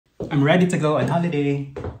I'm ready to go on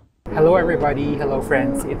holiday. Hello everybody, hello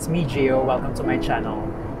friends, it's me Jeo, welcome to my channel.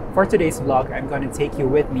 For today's vlog, I'm going to take you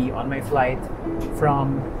with me on my flight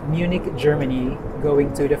from Munich, Germany,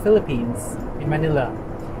 going to the Philippines in Manila.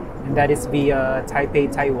 And that is via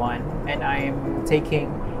Taipei, Taiwan, and I'm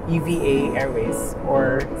taking EVA Airways,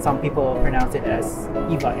 or some people pronounce it as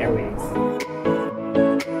EVA Airways.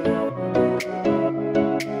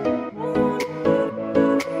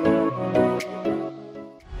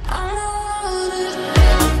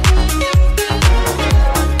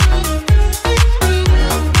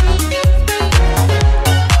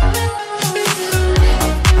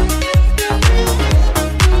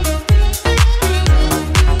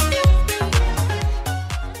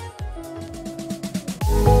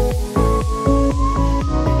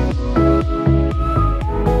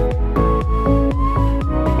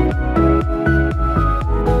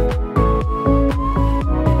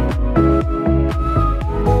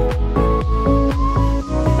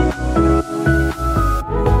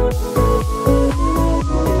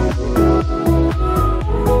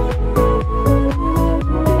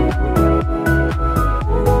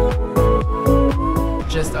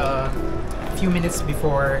 Just a few minutes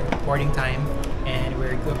before boarding time, and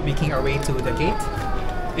we're making our way to the gate,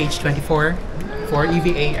 H24, for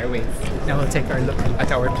EVA Airways. Now we'll take our look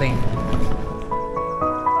at our plane.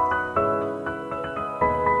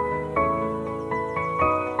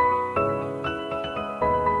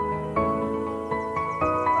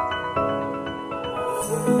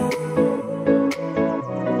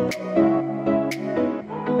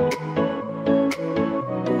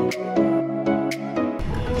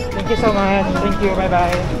 Thank you so much. Thank you.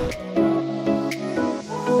 Bye-bye.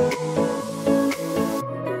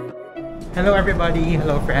 Hello everybody.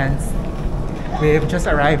 Hello friends. We've just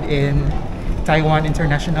arrived in Taiwan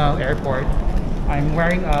International Airport. I'm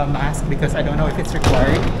wearing a mask because I don't know if it's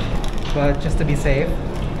required, but just to be safe.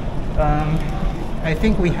 I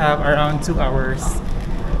think we have around 2 hours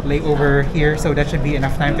layover here, so that should be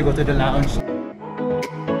enough time to go to the lounge.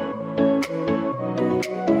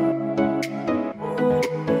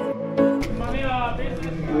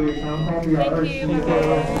 Thank you.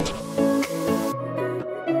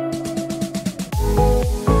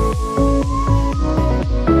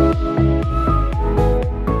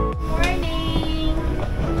 Morning.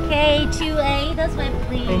 K2A, that's my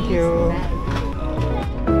please. Thank you.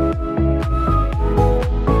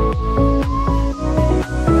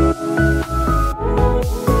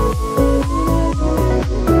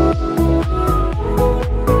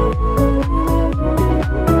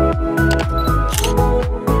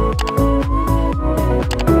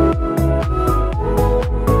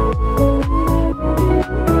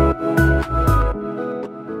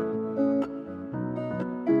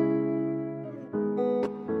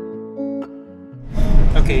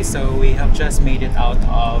 Okay, so we have just made it out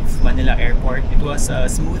of Manila Airport. It was a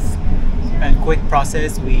smooth and quick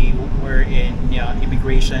process. We were in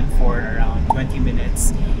immigration for around 20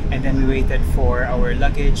 minutes, and then we waited for our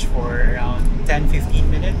luggage for around 10-15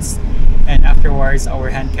 minutes, and afterwards our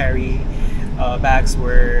hand carry bags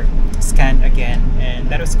were scanned again, and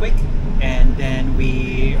that was quick. And then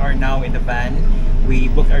we are now in the van. We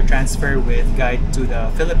booked our transfer with guide to the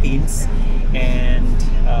Philippines, and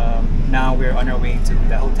now we're on our way to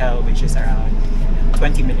the hotel, which is around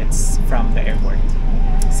 20 minutes from the airport.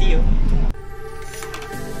 See you!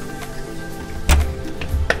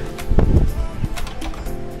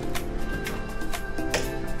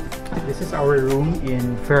 This is our room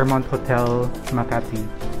in Fairmont Hotel, Makati.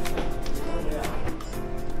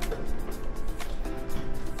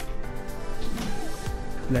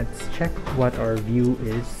 Let's check what our view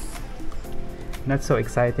is. Not so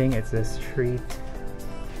exciting, it's the street.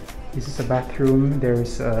 This is a bathroom,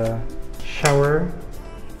 there's a shower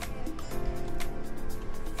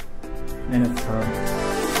and a tub.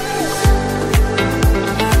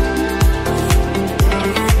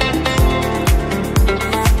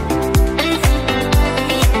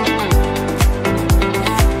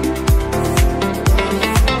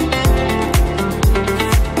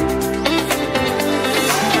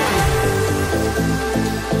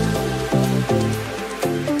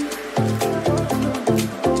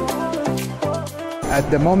 At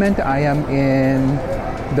the moment, I am in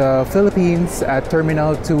the Philippines at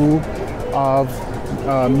Terminal 2 of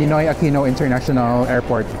Ninoy Aquino International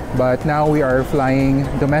Airport. But now we are flying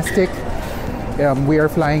domestic. We are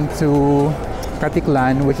flying to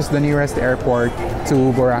Katiklan, which is the nearest airport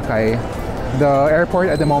to Boracay. The airport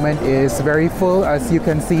at the moment is very full, as you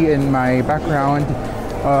can see in my background.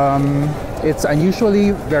 It's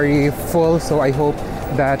unusually very full, so I hope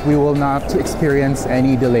that we will not experience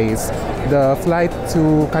any delays. The flight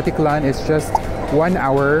to Katiklan is just 1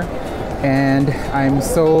 hour, and I'm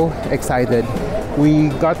so excited. We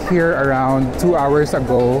got here around 2 hours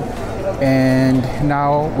ago, and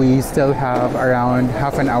now we still have around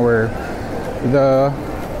half an hour. The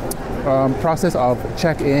process of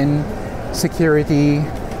check-in, security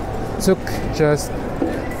took just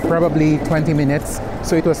probably 20 minutes,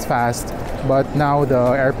 so it was fast. But now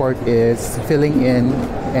the airport is filling in,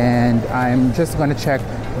 and I'm just gonna check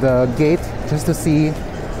the gate just to see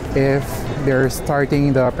if they're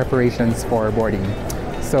starting the preparations for boarding.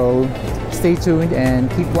 So stay tuned and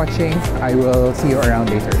keep watching. I will see you around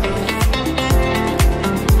later.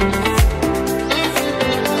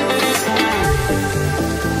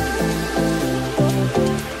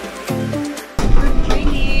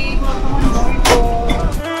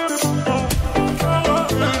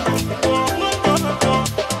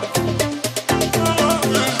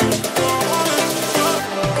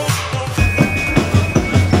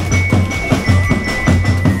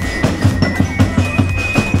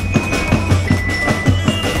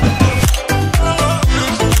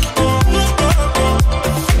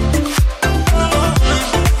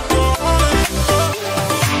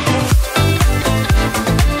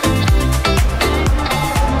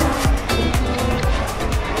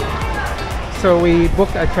 So we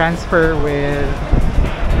booked a transfer with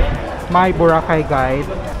my Boracay guide,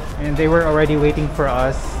 and they were already waiting for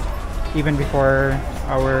us even before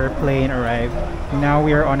our plane arrived. Now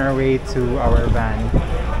we are on our way to our van.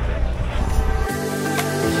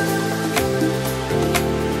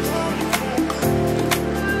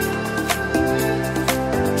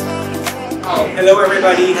 Hello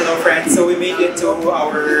everybody, hello friends. So we made it to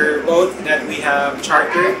our boat that we have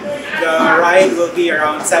chartered. The ride will be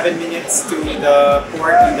around 7 minutes to the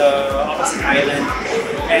port on the opposite island.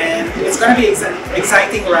 And it's going to be an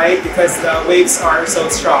exciting ride because the waves are so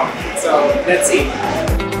strong. So let's see.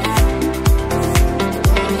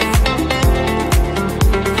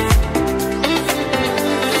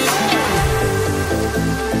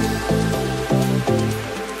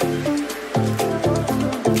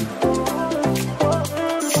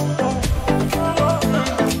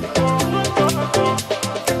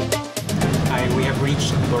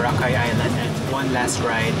 Boracay Island, and one last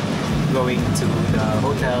ride going to the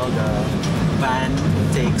hotel. The van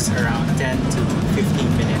takes around 10 to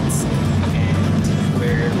 15 minutes, and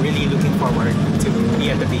we're really looking forward to be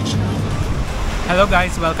at the beach now. Hello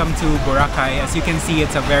guys, welcome to Boracay. As you can see,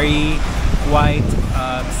 it's a very white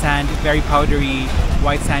sand, very powdery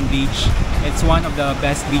white sand beach. It's one of the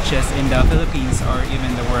best beaches in the Philippines or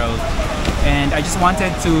even the world. And I just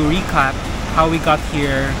wanted to recap how we got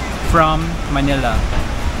here from Manila.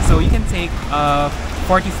 So you can take a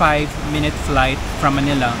 45-minute flight from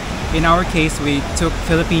Manila. In our case, we took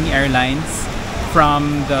Philippine Airlines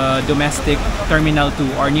from the domestic Terminal 2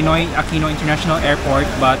 or Ninoy Aquino International Airport,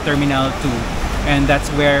 but Terminal 2. And that's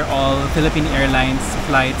where all Philippine Airlines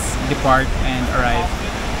flights depart and arrive.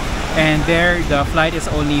 And there, the flight is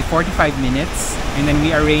only 45 minutes. And then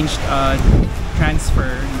we arranged a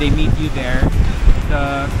transfer. They meet you there.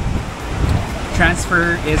 The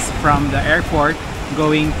transfer is from the airport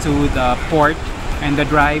going to the port, and the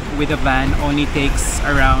drive with the van only takes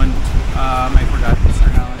around I forgot, it's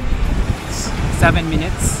around 7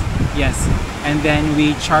 minutes. Yes. And then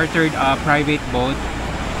we chartered a private boat,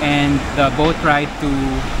 and the boat ride to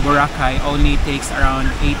Boracay only takes around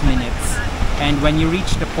 8 minutes. And when you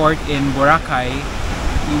reach the port in Boracay,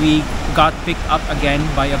 we got picked up again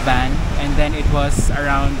by a van, and then it was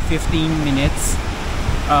around 15 minutes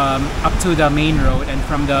up to the main road, and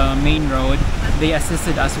from the main road they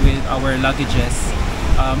assisted us with our luggages.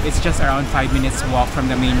 It's just around 5 minutes walk from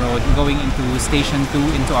the main road going into station 2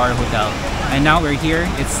 into our hotel. And now we're here.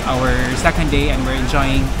 It's our second day, and we're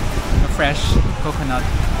enjoying a fresh coconut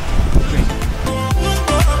drink.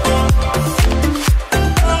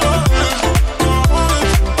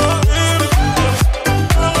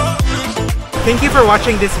 Thank you for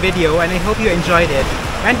watching this video, and I hope you enjoyed it.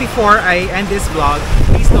 And before I end this vlog,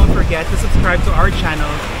 please don't forget to subscribe to our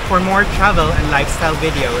channel for more travel and lifestyle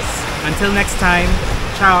videos. Until next time,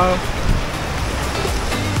 ciao!